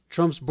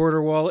Trump's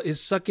border wall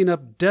is sucking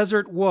up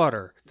desert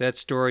water. That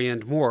story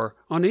and more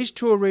on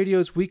H2O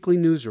Radio's Weekly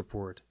News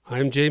Report.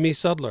 I'm Jamie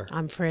Sudler.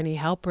 I'm Franny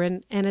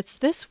Halperin, and it's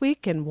This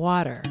Week in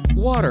Water.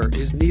 Water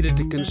is needed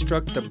to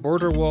construct the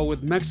border wall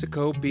with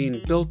Mexico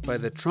being built by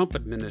the Trump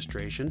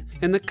administration,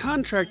 and the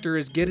contractor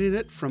is getting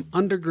it from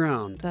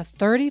underground. The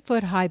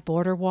 30-foot-high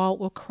border wall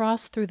will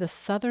cross through the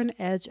southern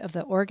edge of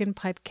the Organ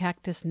Pipe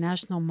Cactus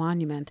National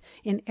Monument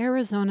in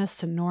Arizona's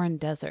Sonoran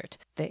Desert.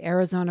 The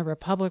Arizona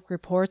Republic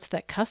reports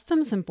that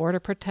Customs and Border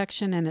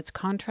Protection and its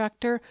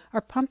contractor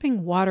are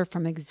pumping water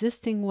from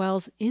existing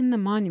wells in the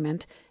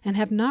monument and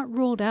have not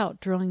ruled out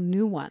drilling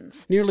new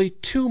ones. Nearly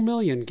 2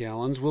 million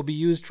gallons will be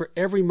used for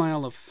every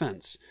mile of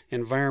fence.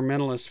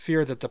 Environmentalists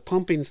fear that the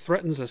pumping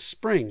threatens a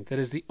spring that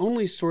is the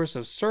only source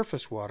of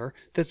surface water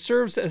that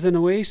serves as an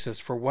oasis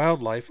for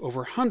wildlife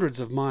over hundreds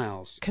of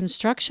miles.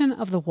 Construction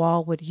of the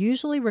wall would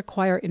usually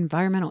require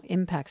environmental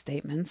impact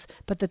statements,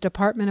 but the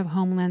Department of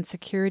Homeland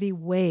Security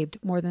waived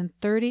more than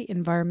 30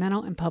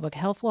 environmental and public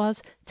health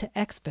laws to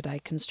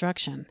expedite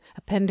construction.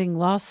 A pending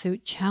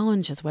lawsuit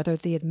challenges whether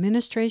the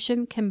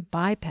administration can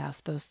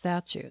bypass those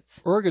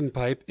statutes. Organ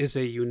Pipe is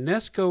a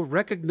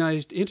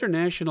UNESCO-recognized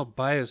international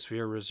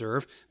biosphere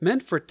reserve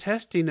meant for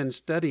testing and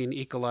studying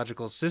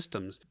ecological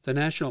systems. The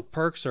National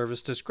Park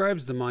Service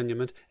describes the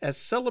monument as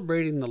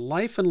celebrating the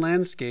life and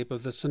landscape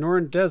of the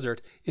Sonoran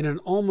Desert in an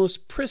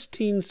almost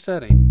pristine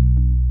setting.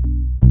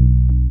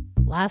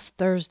 Last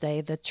Thursday,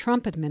 the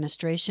Trump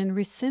administration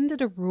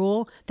rescinded a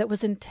rule that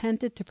was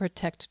intended to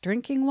protect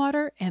drinking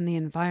water and the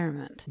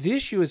environment. The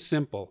issue is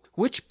simple.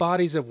 Which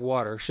bodies of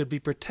water should be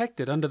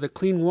protected under the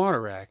Clean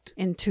Water Act?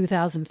 In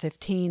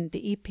 2015,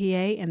 the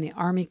EPA and the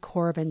Army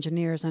Corps of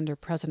Engineers under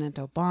President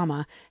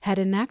Obama had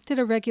enacted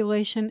a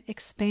regulation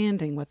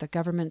expanding what the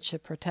government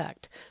should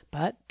protect,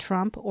 but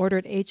Trump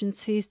ordered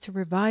agencies to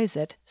revise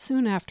it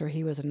soon after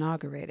he was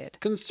inaugurated.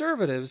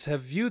 Conservatives have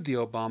viewed the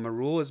Obama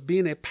rule as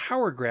being a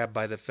power grab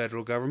by the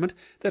federal government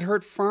that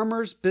hurt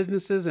farmers,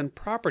 businesses, and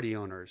property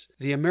owners.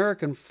 The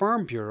American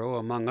Farm Bureau,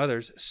 among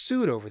others,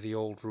 sued over the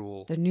old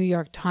rule. The New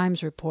York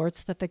Times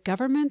reports that the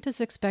government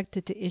is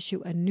expected to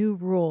issue a new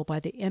rule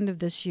by the end of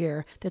this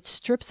year that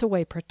strips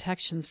away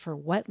protections for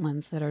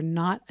wetlands that are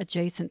not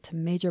adjacent to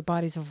major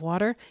bodies of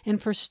water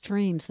and for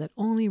streams that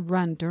only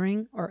run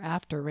during or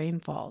after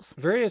rainfalls.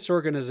 Various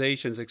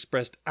organizations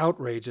expressed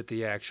outrage at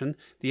the action.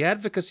 The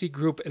advocacy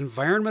group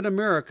Environment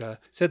America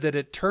said that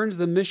it turns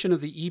the mission of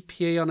the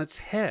EPA on its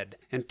head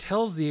and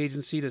tells the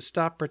agency to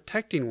stop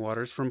protecting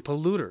waters from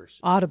polluters.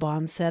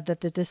 Audubon said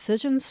that the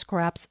decision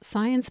scraps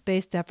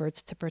science-based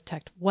efforts to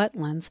protect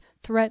wetlands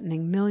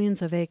threatening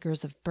millions of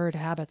acres of bird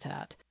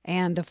habitat.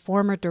 And a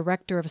former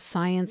director of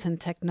science and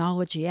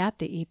technology at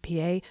the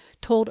EPA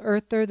told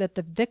Earther that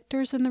the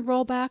victors in the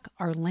rollback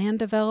are land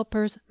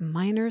developers,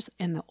 miners,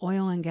 and the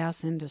oil and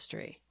gas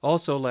industry.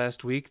 Also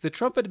last week, the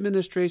Trump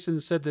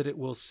administration said that it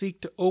will seek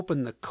to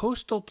open the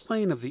coastal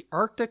plain of the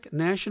Arctic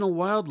National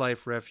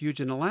Wildlife Refuge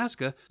in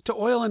Alaska to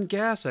oil and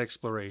gas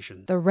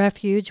exploration. The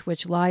refuge,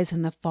 which lies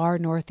in the far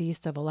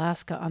northeast of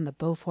Alaska on the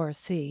Beaufort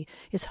Sea,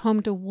 is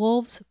home to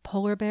wolves,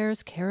 polar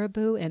bears,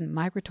 caribou, and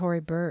migratory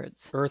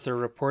birds. Earther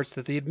reports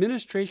that the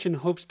administration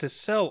hopes to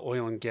sell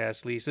oil and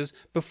gas leases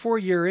before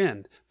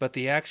year-end, but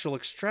the actual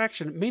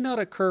extraction may not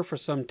occur for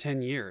some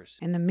 10 years.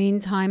 In the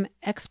meantime,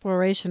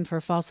 exploration for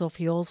fossil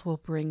fuels will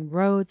bring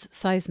roads,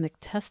 seismic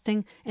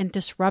testing, and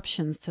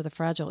disruptions to the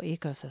fragile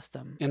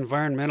ecosystem.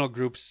 Environmental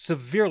groups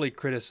severely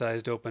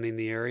criticized opening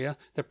the area.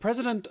 The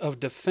president of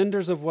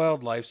Defenders of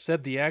Wildlife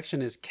said the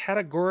action is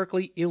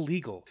categorically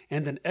illegal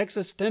and an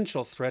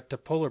existential threat to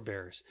polar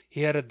bears.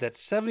 He added that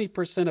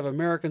 70% of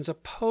Americans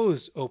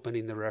oppose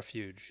opening the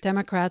refuge.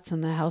 Democrats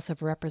in the House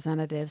of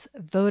Representatives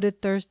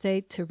voted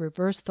Thursday to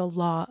reverse the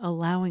law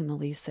allowing the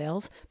lease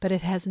sales, but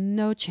it has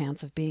no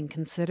chance of being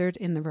considered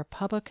in the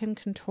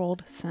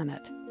Republican-controlled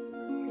Senate.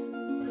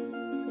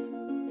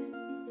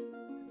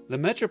 The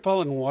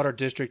Metropolitan Water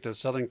District of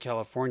Southern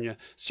California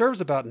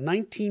serves about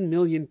 19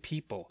 million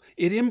people.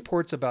 It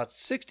imports about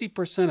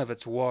 60% of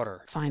its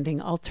water.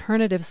 Finding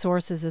alternative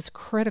sources is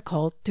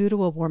critical due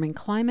to a warming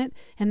climate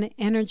and the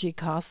energy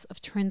costs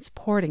of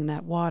transporting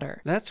that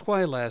water. That's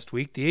why last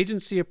week the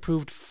agency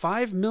approved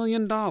 $5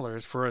 million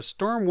for a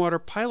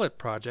stormwater pilot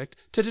project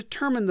to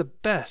determine the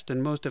best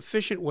and most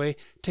efficient way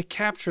to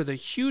capture the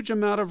huge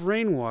amount of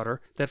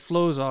rainwater that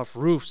flows off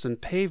roofs and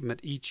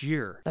pavement each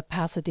year. The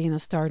Pasadena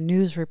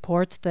Star-News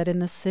reports that in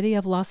the city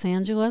of Los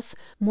Angeles,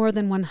 more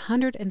than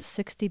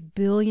 160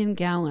 billion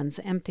gallons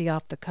empty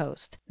off the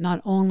coast.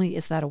 Not only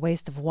is that a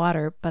waste of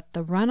water, but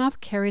the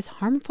runoff carries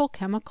harmful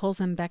chemicals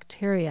and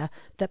bacteria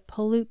that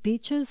pollute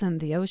beaches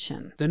and the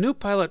ocean. The new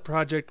pilot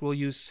project will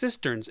use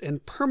cisterns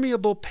and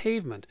permeable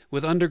pavement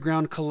with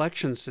underground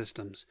collection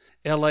systems.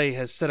 LA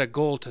has set a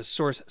goal to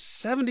source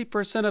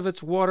 70% of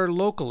its water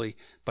locally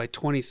by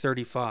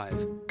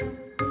 2035.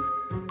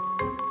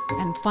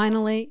 And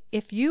finally,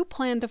 if you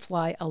plan to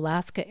fly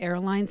Alaska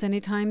Airlines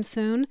anytime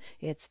soon,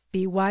 it's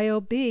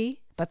BYOB,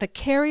 But the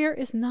carrier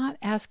is not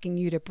asking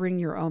you to bring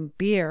your own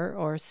beer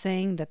or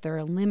saying that they're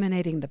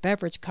eliminating the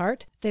beverage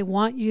cart. They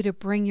want you to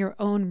bring your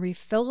own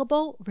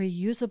refillable,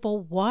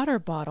 reusable water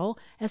bottle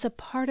as a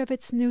part of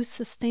its new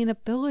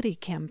sustainability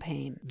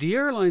campaign. The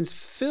airline's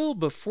Fill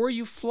Before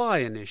You Fly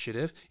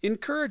initiative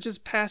encourages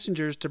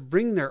passengers to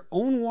bring their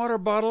own water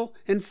bottle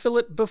and fill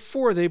it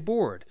before they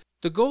board.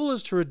 The goal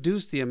is to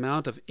reduce the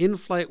amount of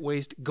in-flight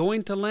waste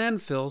going to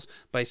landfills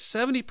by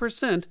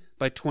 70%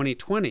 by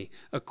 2020,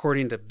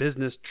 according to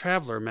Business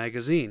Traveler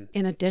magazine.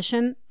 In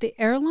addition, the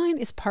airline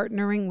is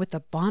partnering with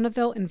the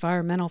Bonneville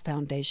Environmental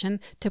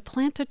Foundation to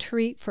plant a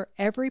tree for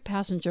every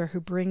passenger who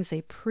brings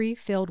a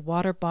pre-filled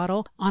water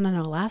bottle on an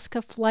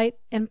Alaska flight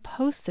and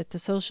posts it to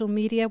social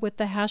media with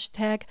the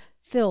hashtag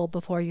Fill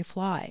Before You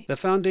Fly. The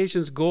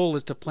foundation's goal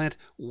is to plant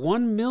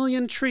 1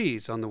 million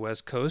trees on the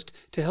West Coast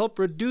to help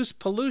reduce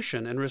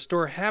pollution and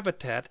restore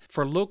habitat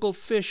for local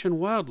fish and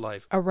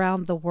wildlife.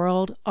 Around the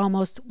world,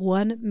 almost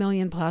 1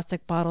 million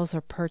plastic bottles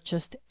are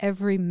purchased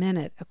every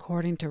minute,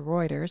 according to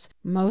Reuters.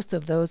 Most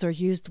of those are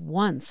used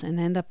once and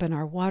end up in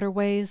our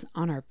waterways,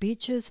 on our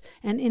beaches,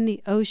 and in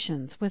the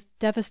oceans, with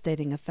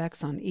devastating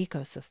effects on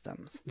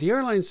ecosystems. The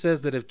airline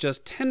says that if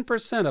just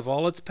 10% of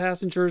all its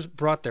passengers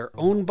brought their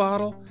own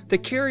bottle, the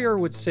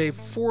carrier would save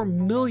 4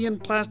 million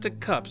plastic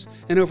cups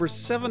and over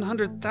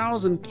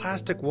 700,000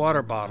 plastic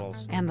water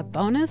bottles. And the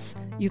bonus?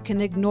 You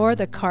can ignore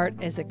the cart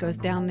as it goes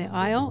down the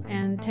aisle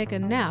and take a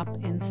nap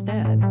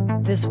instead.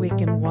 This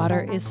Week in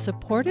Water is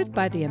supported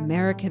by the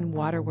American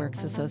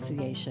Waterworks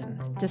Association.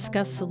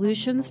 Discuss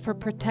solutions for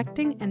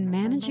protecting and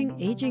managing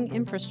aging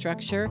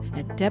infrastructure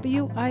at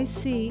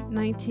WIC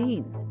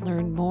 19.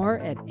 Learn more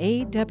at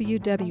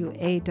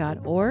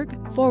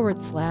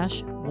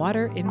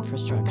awwa.org/water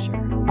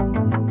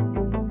infrastructure.